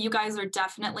I know you guys are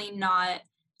definitely not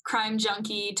crime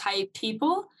junkie type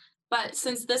people. But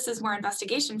since this is more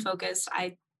investigation focused,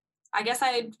 I guess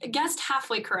I guessed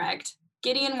halfway correct.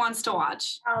 Gideon wants to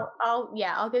watch.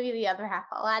 I'll give you the other half.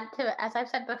 I'll add it to, as I've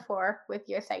said before with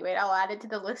your segment, I'll add it to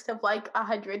the list of like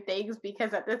 100 things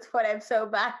because at this point I'm so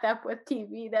backed up with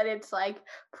TV that it's like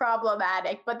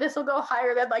problematic. But this will go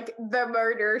higher than like the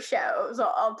murder shows.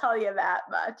 I'll tell you that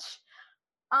much.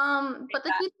 But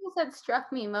the two things that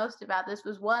struck me most about this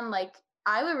was one, like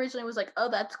I originally was like, oh,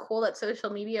 that's cool that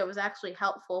social media was actually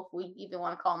helpful, if we even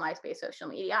want to call MySpace social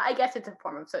media. I guess it's a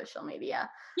form of social media.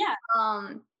 Yeah.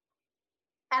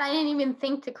 And I didn't even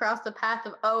think to cross the path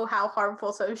of, oh, how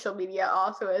harmful social media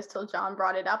also is till John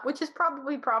brought it up, which is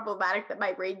probably problematic that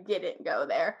my brain didn't go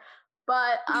there.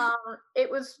 But it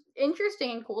was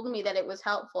interesting and cool to me that it was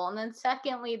helpful. And then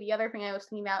secondly, the other thing I was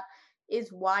thinking about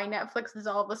is why Netflix is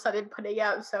all of a sudden putting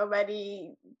out so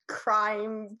many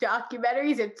crime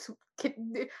documentaries.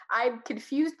 I'm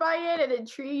confused by it and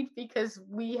intrigued because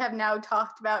we have now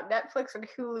talked about Netflix and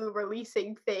Hulu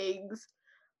releasing things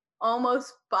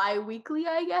almost bi-weekly,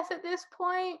 I guess, at this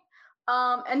point.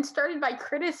 And started by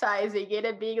criticizing it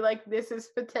and being like, this is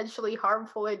potentially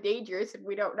harmful and dangerous and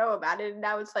we don't know about it. And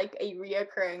now it's like a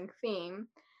reoccurring theme.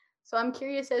 So I'm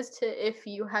curious as to if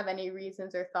you have any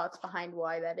reasons or thoughts behind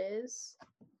why that is.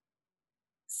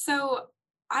 So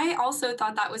I also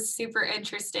thought that was super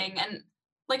interesting. And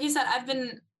like you said,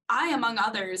 I, among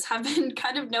others, have been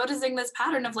kind of noticing this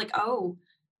pattern of like, oh,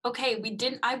 okay,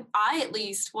 I at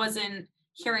least wasn't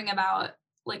hearing about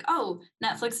like, oh,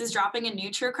 Netflix is dropping a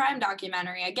new true crime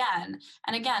documentary again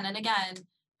and again and again.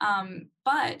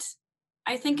 But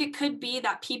I think it could be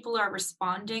that people are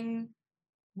responding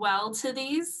well to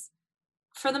these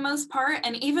for the most part.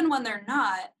 And even when they're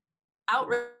not,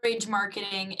 outrage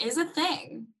marketing is a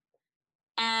thing.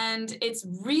 And it's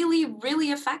really,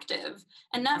 really effective.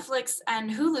 And Netflix and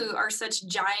Hulu are such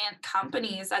giant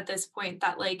companies at this point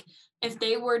that, like, if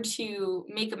they were to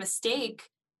make a mistake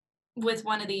with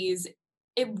one of these,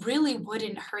 it really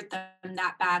wouldn't hurt them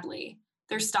that badly.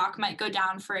 Their stock might go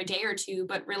down for a day or two,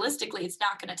 but realistically, it's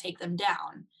not going to take them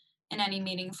down in any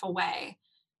meaningful way.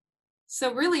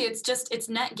 So really it's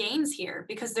net gains here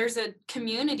because there's a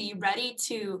community ready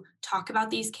to talk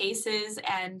about these cases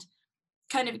and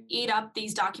kind of eat up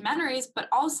these documentaries, but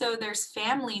also there's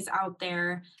families out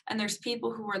there and there's people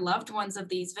who are loved ones of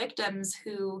these victims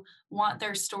who want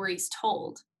their stories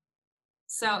told.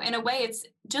 So in a way, it's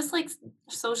just like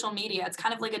social media. It's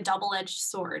kind of like a double-edged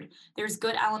sword. There's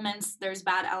good elements, there's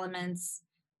bad elements,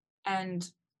 and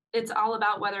it's all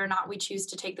about whether or not we choose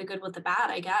to take the good with the bad,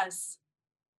 I guess.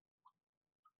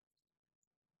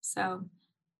 So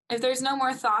if there's no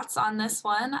more thoughts on this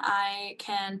one, I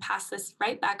can pass this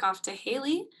right back off to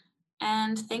Haley.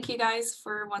 And thank you guys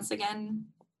for once again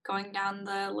going down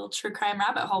the little true crime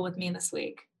rabbit hole with me this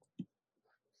week.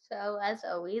 So, as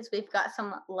always, we've got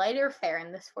some lighter fare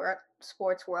in this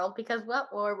sports world, because what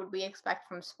more would we expect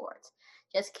from sports?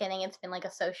 Just kidding, it's been like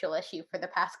a social issue for the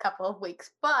past couple of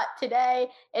weeks. But today,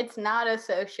 it's not a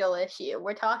social issue.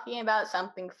 We're talking about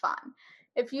something fun.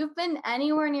 If you've been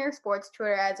anywhere near sports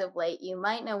Twitter as of late, you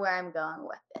might know where I'm going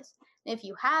with this. And if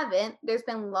you haven't, there's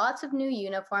been lots of new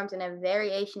uniforms in a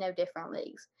variation of different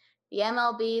leagues. The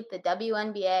MLB, the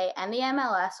WNBA, and the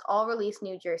MLS all released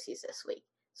new jerseys this week.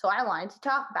 So I wanted to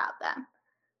talk about them.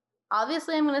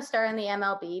 Obviously, I'm going to start in the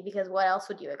MLB because what else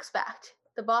would you expect?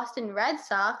 The Boston Red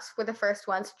Sox were the first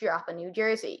ones to drop a new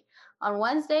jersey. On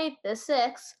Wednesday, the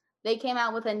 6th, they came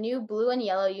out with a new blue and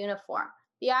yellow uniform.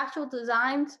 The actual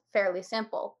design's fairly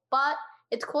simple, but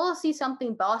it's cool to see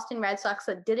something Boston Red Sox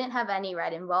that didn't have any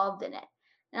red involved in it.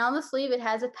 And on the sleeve, it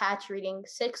has a patch reading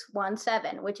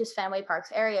 617, which is Fenway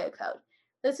Park's area code.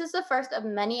 This is the first of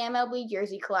many MLB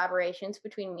jersey collaborations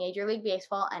between Major League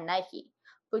Baseball and Nike.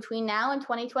 Between now and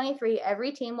 2023,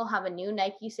 every team will have a new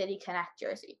Nike City Connect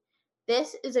jersey.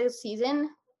 This is a season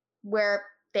where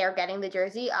they're getting the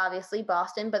jersey, obviously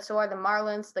Boston, but so are the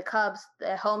Marlins, the Cubs,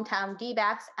 the hometown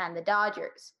D-backs, and the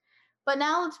Dodgers. But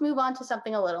now let's move on to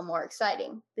something a little more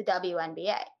exciting, the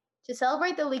WNBA. To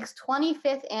celebrate the league's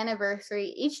 25th anniversary,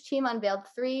 each team unveiled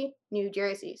 3 new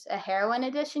jerseys, a Heroine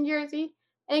Edition jersey,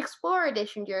 an Explorer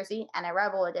Edition jersey, and a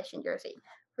Rebel Edition jersey.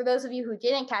 For those of you who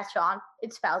didn't catch on,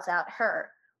 it spells out her.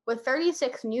 With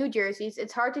 36 new jerseys,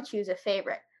 it's hard to choose a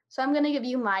favorite, so I'm going to give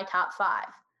you my top 5.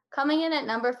 Coming in at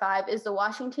number 5 is the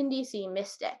Washington, D.C.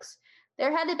 Mystics.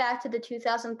 They're headed back to the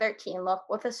 2013 look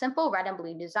with a simple red and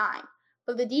blue design,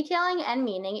 but the detailing and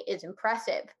meaning is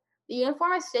impressive. The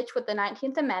uniform is stitched with the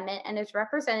 19th Amendment and is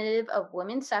representative of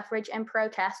women's suffrage and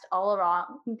protest all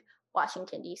around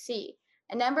Washington, D.C.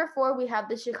 At number 4, we have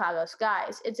the Chicago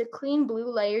Skies. It's a clean blue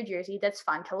layered jersey that's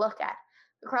fun to look at.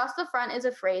 Across the front is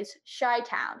a phrase,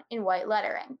 Chi-Town, in white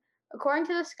lettering. According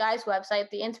to the Skies website,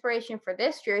 the inspiration for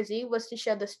this jersey was to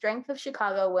show the strength of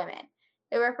Chicago women.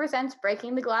 It represents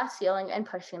breaking the glass ceiling and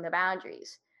pushing the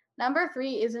boundaries. Number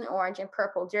 3 is an orange and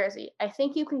purple jersey. I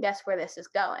think you can guess where this is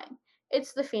going.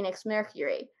 It's the Phoenix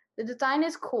Mercury. The design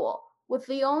is cool. With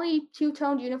the only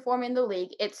two-toned uniform in the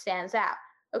league, it stands out.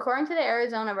 According to the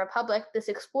Arizona Republic, this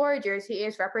Explorer jersey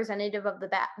is representative of the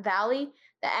Valley,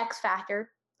 the X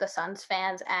Factor, the Suns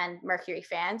fans and Mercury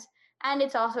fans, and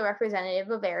it's also representative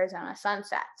of Arizona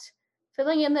Sunsets.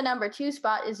 Filling in the number 2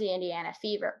 spot is the Indiana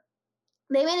Fever.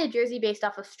 They made a jersey based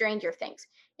off of Stranger Things.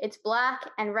 It's black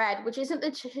and red, which isn't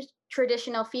the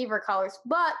traditional Fever colors,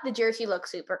 but the jersey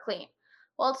looks super clean.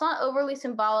 While it's not overly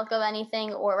symbolic of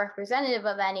anything or representative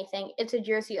of anything, it's a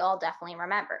jersey I'll definitely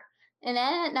remember. And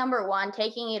then at number 1,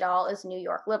 taking it all, is New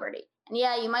York Liberty. And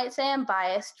yeah, you might say I'm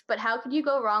biased, but how could you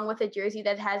go wrong with a jersey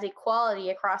that has equality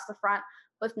across the front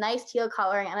with nice teal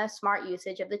coloring and a smart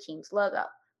usage of the team's logo?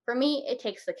 For me, it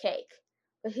takes the cake.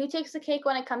 But who takes the cake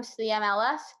when it comes to the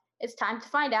MLS? It's time to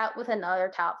find out with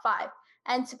another top 5.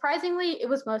 And surprisingly, it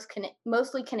was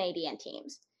mostly Canadian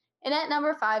teams. And at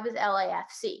number 5 is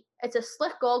LAFC. It's a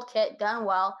slick gold kit done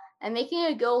well, and making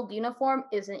a gold uniform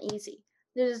isn't easy.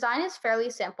 The design is fairly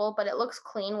simple, but it looks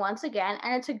clean once again,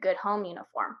 and it's a good home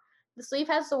uniform. The sleeve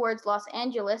has the words Los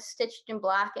Angeles stitched in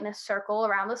black in a circle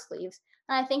around the sleeves,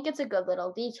 and I think it's a good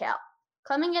little detail.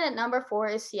 Coming in at number 4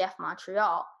 is CF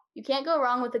Montreal. You can't go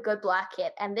wrong with a good black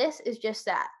kit, and this is just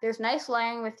that. There's nice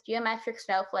layering with geometric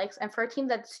snowflakes, and for a team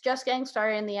that's just getting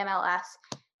started in the MLS,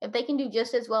 if they can do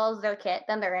just as well as their kit,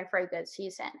 then they're in for a good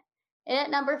season. And at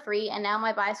number 3, and now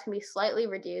my bias can be slightly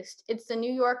reduced, it's the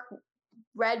New York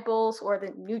Red Bulls, or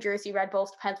the New Jersey Red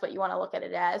Bulls, depends what you want to look at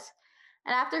it as.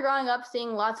 And after growing up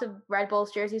seeing lots of Red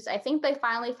Bulls jerseys, I think they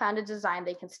finally found a design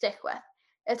they can stick with.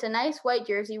 It's a nice white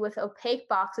jersey with opaque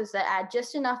boxes that add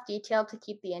just enough detail to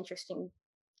keep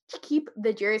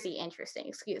the jersey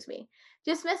interesting,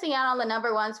 Just missing out on the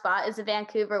number 1 spot is the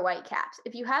Vancouver Whitecaps.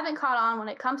 If you haven't caught on, when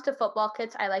it comes to football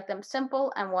kits, I like them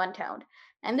simple and one-toned.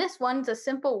 And this one's a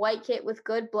simple white kit with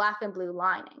good black and blue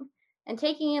lining. And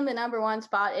taking in the number 1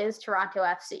 spot is Toronto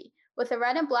FC. With a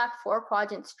red and black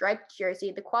 4-quadrant striped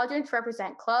jersey, the quadrants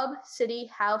represent club, city,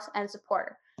 house, and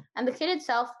supporter. And the kit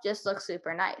itself just looks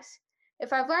super nice.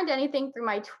 If I've learned anything through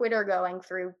my Twitter going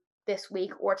through this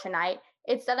week or tonight,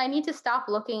 it's that I need to stop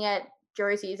looking at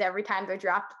jerseys every time they're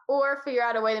dropped or figure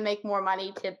out a way to make more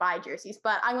money to buy jerseys.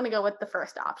 But I'm going to go with the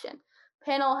first option.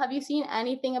 Panel, have you seen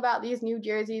anything about these new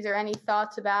jerseys or any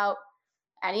thoughts about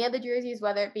any of the jerseys,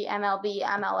 whether it be MLB,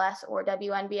 MLS, or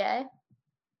WNBA?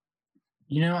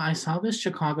 I saw the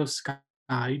Chicago Sky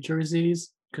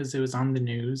jerseys because it was on the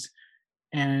news.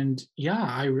 And yeah,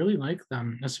 I really like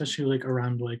them, especially like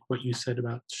around like what you said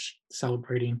about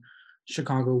celebrating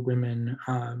Chicago women.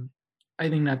 I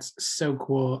think that's so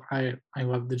cool. I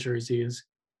love the jerseys,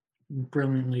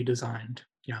 brilliantly designed.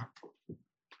 Yeah.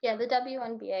 Yeah, the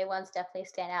WNBA ones definitely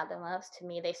stand out the most to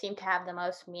me. They seem to have the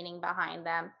most meaning behind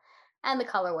them, and the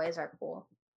colorways are cool.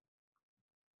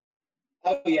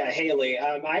 Oh yeah, Haley.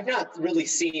 I've not really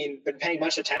been paying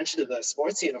much attention to the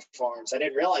sports uniforms. I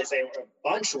didn't realize a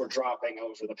bunch were dropping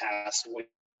over the past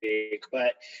week.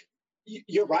 But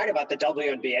you're right about the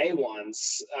WNBA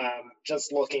ones.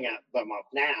 Just looking at them up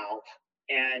now,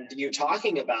 and you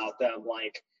talking about them,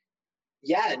 like,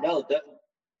 yeah, no,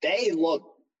 they look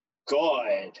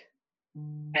good.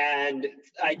 And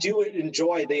I do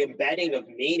enjoy the embedding of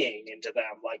meaning into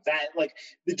them, like that, like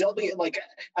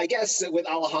I guess with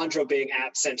Alejandro being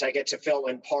absent, I get to fill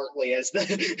in partly as the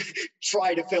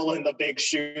try to fill in the big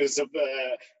shoes of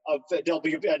the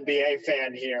WNBA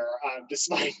fan here,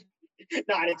 despite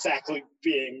not exactly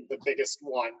being the biggest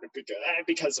one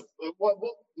because of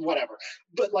whatever.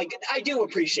 But like, I do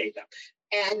appreciate them,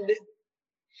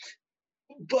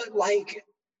 but like.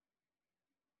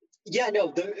 Yeah,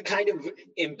 no, the kind of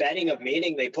embedding of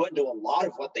meaning they put into a lot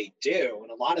of what they do and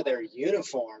a lot of their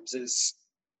uniforms is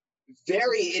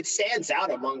it stands out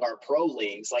among our pro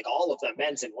leagues, like all of them,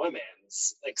 men's and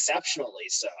women's, exceptionally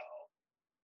so.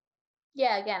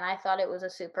 Yeah, again, I thought it was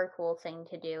a super cool thing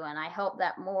to do, and I hope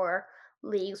that more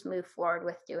leagues move forward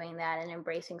with doing that and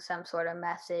embracing some sort of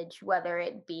message, whether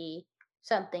it be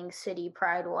something city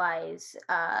pride wise,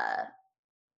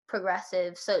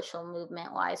 progressive social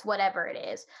movement wise, whatever it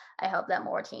is. I hope that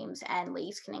more teams and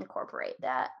leagues can incorporate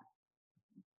that.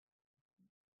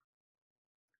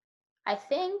 I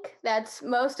think that's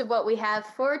most of what we have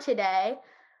for today,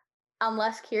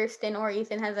 unless Kirsten or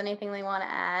Ethan has anything they want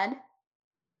to add.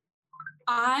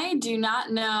 I do not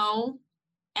know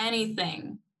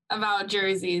anything about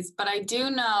jerseys, but I do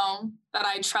know that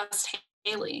I trust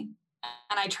Haley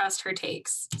and I trust her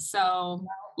takes. So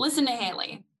listen to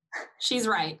Haley. She's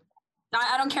right.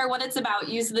 I don't care what it's about.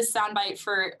 Use this soundbite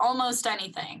for almost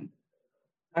anything.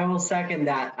 I will second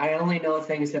that. I only know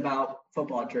things about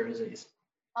football jerseys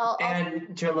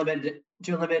and to a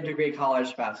limited degree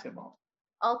college basketball.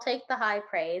 I'll take the high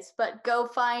praise, but go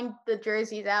find the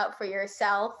jerseys out for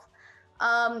yourself.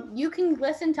 You can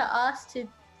listen to us to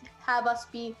have us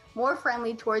be more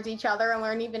friendly towards each other and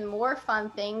learn even more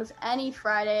fun things any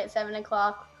Friday at 7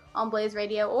 o'clock on Blaze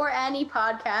Radio or any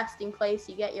podcasting place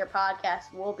you get your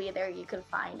podcast. We'll be there. You can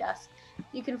find us.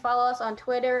 You can follow us on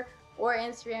Twitter or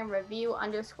Instagram,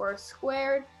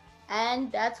 review_squared. And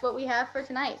that's what we have for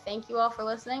tonight. Thank you all for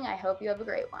listening. I hope you have a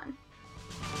great one.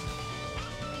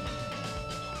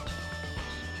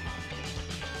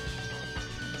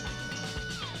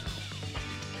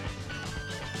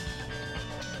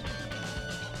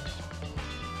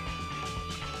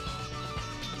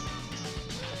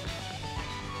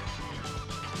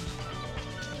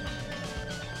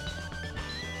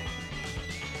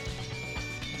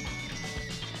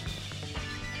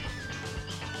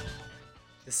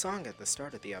 The song at the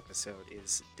start of the episode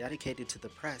is Dedicated to the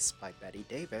Press by Betty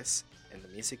Davis, and the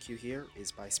music you hear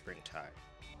is by Springtide.